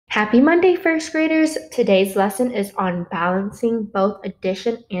Happy Monday, first graders! Today's lesson is on balancing both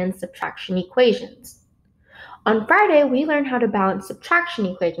addition and subtraction equations. On Friday, we learned how to balance subtraction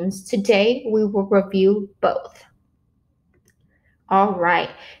equations. Today, we will review both. All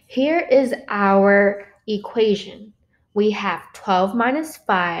right, here is our equation. We have 12 minus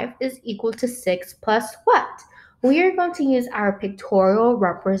 5 is equal to 6 plus what? We are going to use our pictorial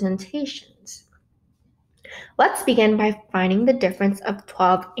representations. Let's begin by finding the difference of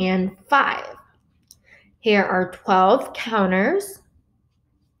 12 and 5. Here are 12 counters.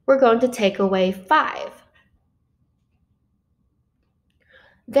 We're going to take away 5.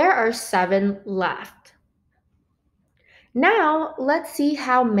 There are 7 left. Now, let's see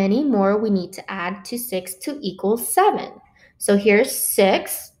how many more we need to add to 6 to equal 7. So here's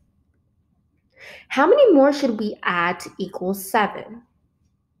 6. How many more should we add to equal 7?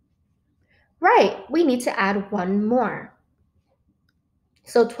 Right, we need to add 1 more.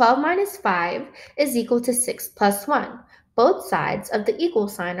 So 12 minus 5 is equal to 6 plus 1. Both sides of the equal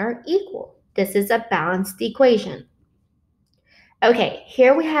sign are equal. This is a balanced equation. Okay,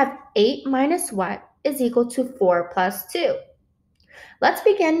 here we have 8 minus what is equal to 4 plus 2. Let's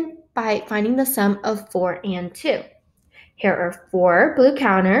begin by finding the sum of 4 and 2. Here are 4 blue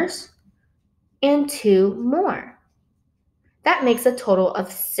counters and 2 more. That makes a total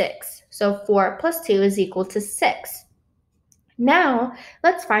of 6. So 4 plus 2 is equal to 6. Now,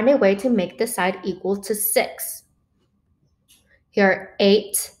 let's find a way to make this side equal to 6. Here are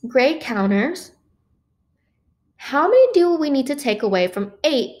 8 gray counters. How many do we need to take away from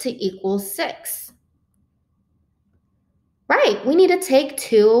 8 to equal 6? Right, we need to take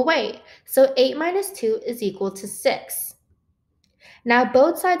 2 away. So 8 minus 2 is equal to 6. Now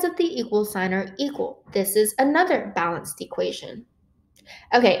both sides of the equal sign are equal. This is another balanced equation.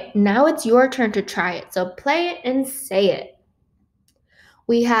 Okay, now it's your turn to try it. So play it and say it.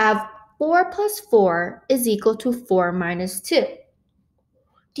 We have 4 plus 4 is equal to 4 minus 2.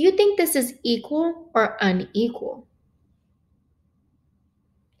 Do you think this is equal or unequal?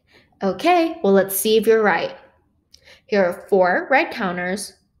 Okay, well, let's see if you're right. Here are 4 red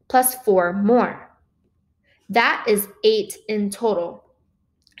counters plus 4 more. That is 8 in total.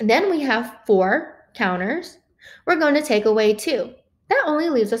 And then we have 4 counters. We're going to take away 2. That only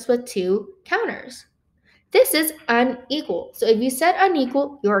leaves us with 2 counters. This is unequal. So if you said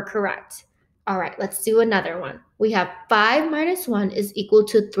unequal, you're correct. All right, let's do another one. We have 5 minus 1 is equal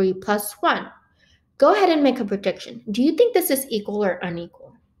to 3 plus 1. Go ahead and make a prediction. Do you think this is equal or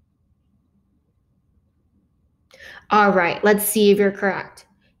unequal? All right, let's see if you're correct.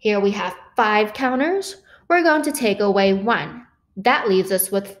 Here we have 5 counters. We're going to take away 1. That leaves us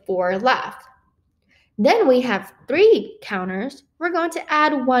with 4 left. Then we have 3 counters. We're going to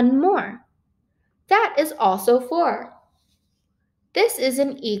add 1 more. That is also 4. This is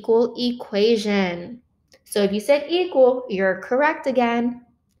an equal equation. So if you said equal, you're correct again.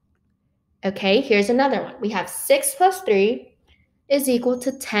 Okay, here's another one. We have 6 plus 3 is equal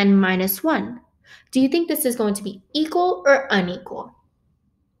to 10 minus 1. Do you think this is going to be equal or unequal?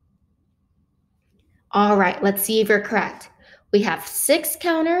 All right, let's see if you're correct. We have 6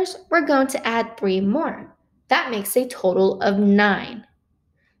 counters. We're going to add 3 more. That makes a total of 9.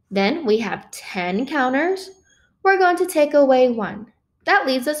 Then we have 10 counters. We're going to take away 1. That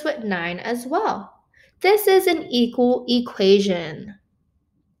leaves us with 9 as well. This is an equal equation.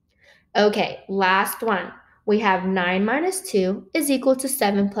 Okay, last one. We have 9 minus 2 is equal to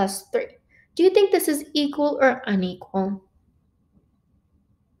 7 plus 3. Do you think this is equal or unequal?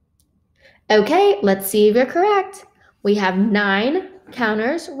 Okay, let's see if you're correct. We have 9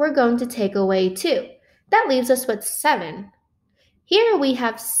 counters. We're going to take away 2. That leaves us with 7. Here we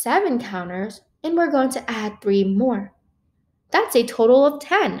have 7 counters, and we're going to add 3 more. That's a total of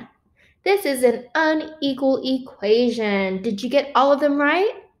 10. This is an unequal equation. Did you get all of them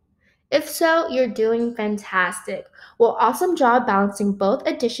right? If so, you're doing fantastic. Well, awesome job balancing both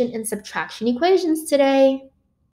addition and subtraction equations today.